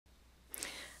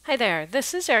Hi there,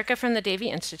 this is Erica from the Davey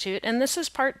Institute, and this is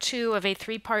part 2 of a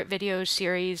 3-part video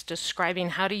series describing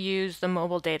how to use the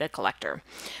mobile data collector,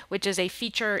 which is a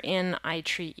feature in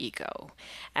iTree Eco.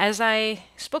 As I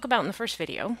spoke about in the first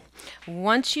video,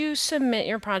 once you submit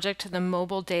your project to the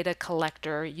mobile data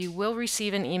collector, you will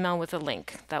receive an email with a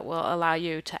link that will allow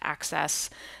you to access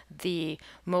the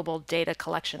mobile data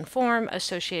collection form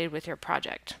associated with your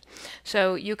project.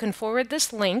 So you can forward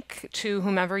this link to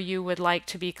whomever you would like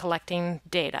to be collecting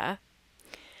data.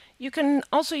 You can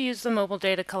also use the mobile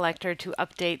data collector to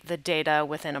update the data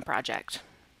within a project.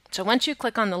 So once you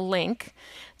click on the link,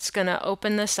 it's going to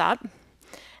open this up,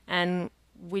 and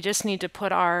we just need to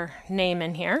put our name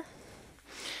in here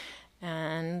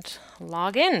and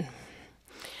log in.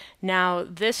 Now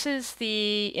this is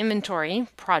the inventory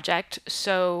project,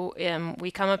 so we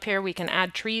come up here, we can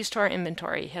add trees to our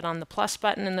inventory. Hit on the plus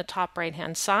button in the top right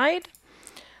hand side.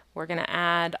 We're going to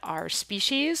add our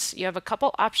species. You have a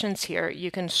couple options here.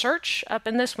 You can search up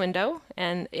in this window,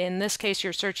 and in this case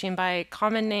you're searching by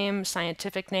common name,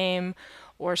 scientific name,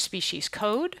 or species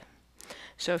code.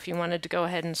 So if you wanted to go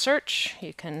ahead and search,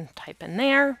 you can type in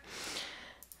there.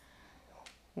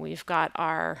 We've got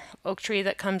our oak tree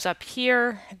that comes up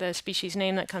here, the species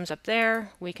name that comes up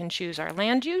there. We can choose our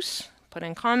land use, put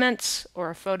in comments, or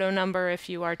a photo number if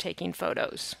you are taking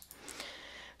photos.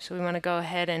 So we want to go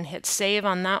ahead and hit save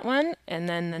on that one, and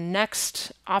then the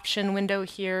next option window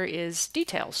here is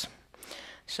details.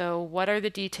 So what are the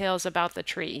details about the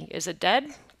tree? Is it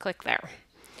dead? Click there.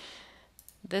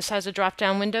 This has a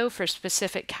drop-down window for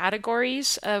specific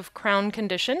categories of crown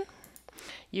condition.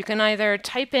 You can either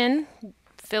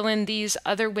fill in these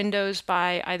other windows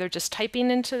by either just typing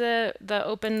into the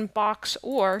open box,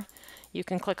 or you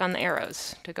can click on the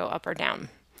arrows to go up or down.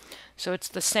 So it's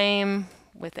the same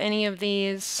with any of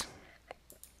these.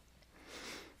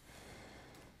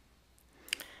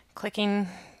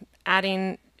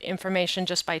 Adding information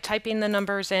just by typing the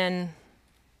numbers in,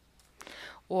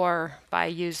 or by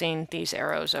using these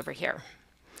arrows over here.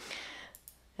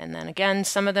 And then again,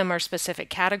 some of them are specific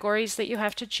categories that you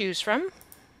have to choose from.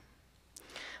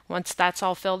 Once that's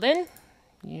all filled in,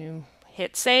 you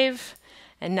hit save,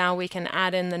 and now we can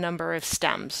add in the number of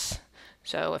stems.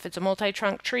 So if it's a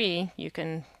multi-trunk tree, you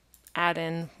can add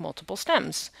in multiple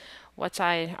stems. What's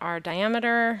our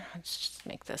diameter? Let's just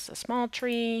make this a small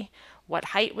tree. What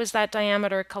height was that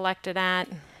diameter collected at?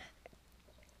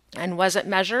 And was it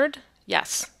measured?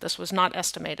 Yes, this was not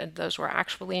estimated. Those were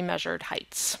actually measured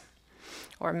heights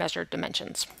or measured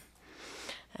dimensions.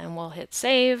 And we'll hit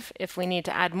save. If we need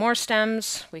to add more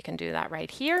stems, we can do that right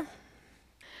here.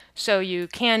 So you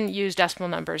can use decimal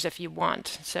numbers if you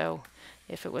want. So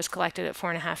if it was collected at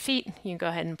 4.5 feet, you can go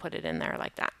ahead and put it in there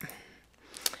like that.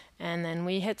 And then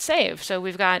we hit save. So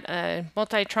we've got a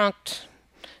multi-trunked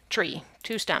tree,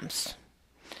 2 stems.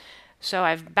 So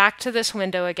I've back to this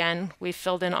window again. We've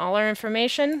filled in all our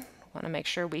information. Want to make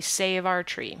sure we save our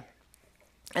tree.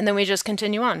 And then we just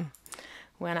continue on.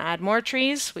 We want to add more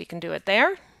trees, we can do it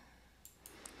there.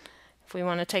 If we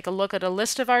want to take a look at a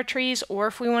list of our trees, or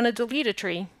if we want to delete a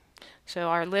tree, so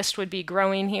our list would be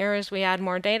growing here as we add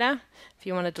more data. If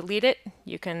you want to delete it,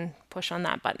 you can push on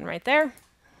that button right there.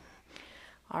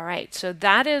 All right, so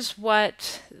that is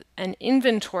what an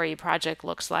inventory project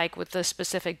looks like with the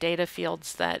specific data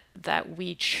fields that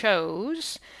we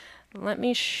chose. Let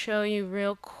me show you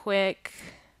real quick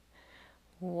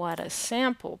what a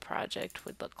sample project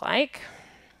would look like.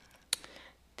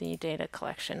 The data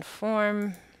collection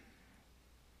form.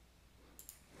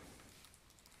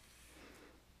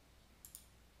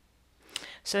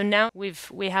 So now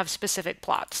we have specific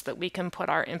plots that we can put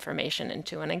our information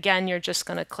into. And again, you're just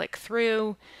going to click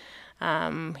through.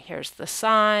 Here's the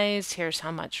size. Here's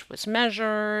how much was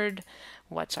measured.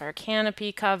 What's our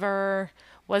canopy cover?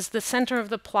 Was the center of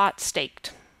the plot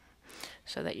staked?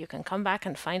 So that you can come back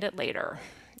and find it later.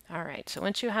 All right, so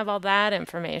once you have all that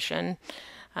information,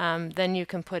 then you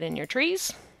can put in your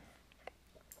trees,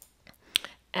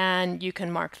 and you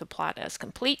can mark the plot as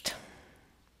complete,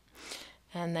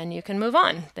 and then you can move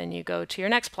on. Then you go to your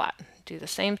next plot, do the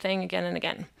same thing again and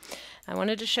again. I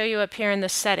wanted to show you up here in the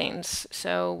settings.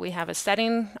 So we have a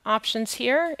setting options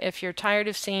here. If you're tired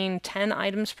of seeing 10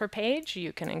 items per page,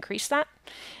 you can increase that.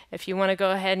 If you want to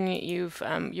go ahead and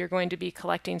you're going to be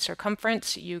collecting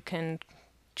circumference, you can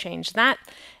change that.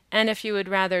 And if you would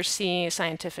rather see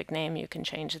scientific name, you can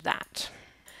change that.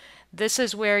 This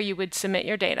is where you would submit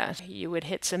your data. You would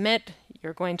hit submit.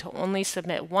 You're going to only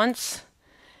submit once,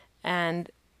 and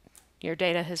your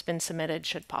data has been submitted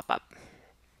should pop up.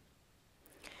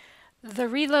 The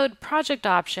reload project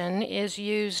option is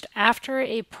used after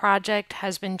a project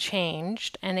has been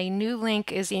changed and a new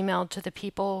link is emailed to the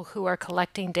people who are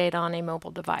collecting data on a mobile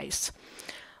device.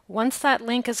 Once that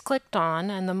link is clicked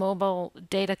on and the mobile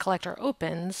data collector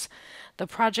opens, the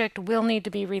project will need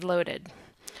to be reloaded.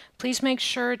 Please make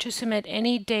sure to submit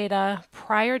any data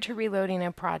prior to reloading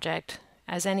a project,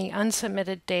 as any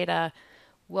unsubmitted data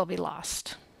will be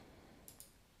lost.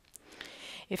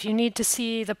 If you need to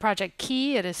see the project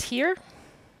key, it is here,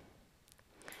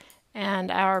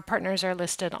 and our partners are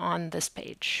listed on this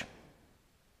page.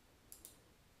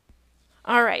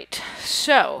 All right,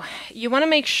 so you want to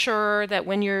make sure that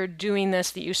when you're doing this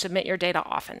that you submit your data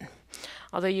often.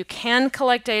 Although you can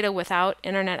collect data without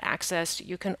internet access,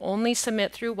 you can only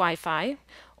submit through Wi-Fi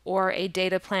or a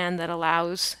data plan that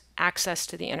allows access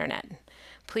to the internet.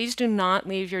 Please do not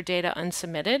leave your data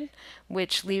unsubmitted,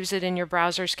 which leaves it in your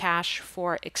browser's cache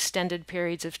for extended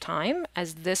periods of time,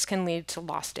 as this can lead to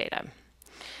lost data.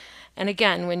 And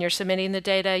again, when you're submitting the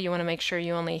data, you want to make sure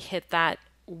you only hit that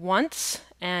once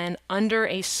and under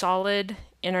a solid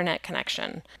internet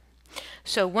connection.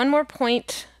 So one more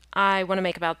point I want to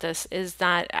make about this is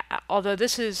that although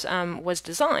this was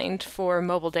designed for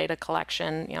mobile data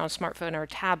collection, a smartphone or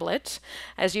tablet,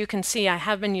 as you can see, I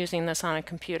have been using this on a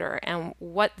computer. And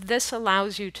what this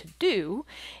allows you to do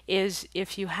is,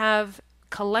 if you have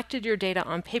collected your data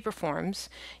on paper forms,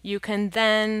 you can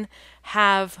then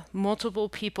have multiple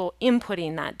people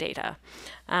inputting that data.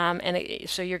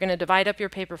 So you're going to divide up your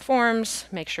paper forms,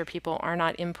 make sure people are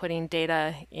not inputting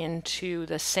data into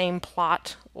the same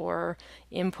plot or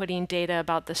inputting data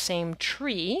about the same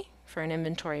tree for an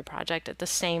inventory project at the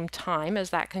same time, as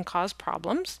that can cause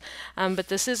problems. But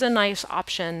this is a nice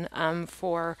option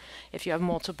for if you have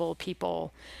multiple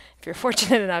people, if you're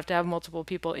fortunate enough to have multiple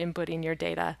people inputting your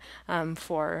data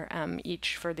for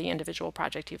the individual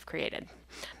project you've created.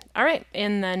 All right,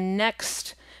 in the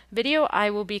next video, I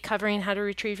will be covering how to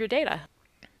retrieve your data.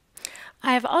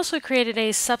 I have also created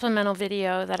a supplemental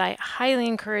video that I highly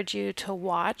encourage you to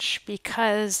watch,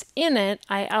 because in it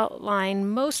I outline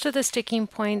most of the sticking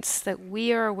points that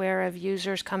we are aware of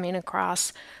users coming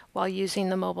across while using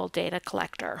the mobile data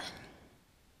collector.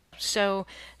 So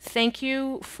thank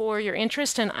you for your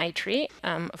interest in iTree.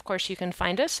 Of course, you can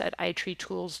find us at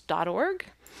itreetools.org.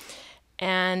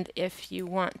 And if you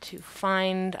want to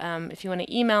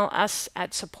email us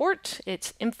at support,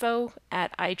 it's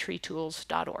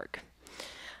info@itreetools.org.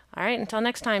 All right, until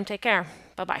next time, take care.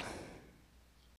 Bye-bye.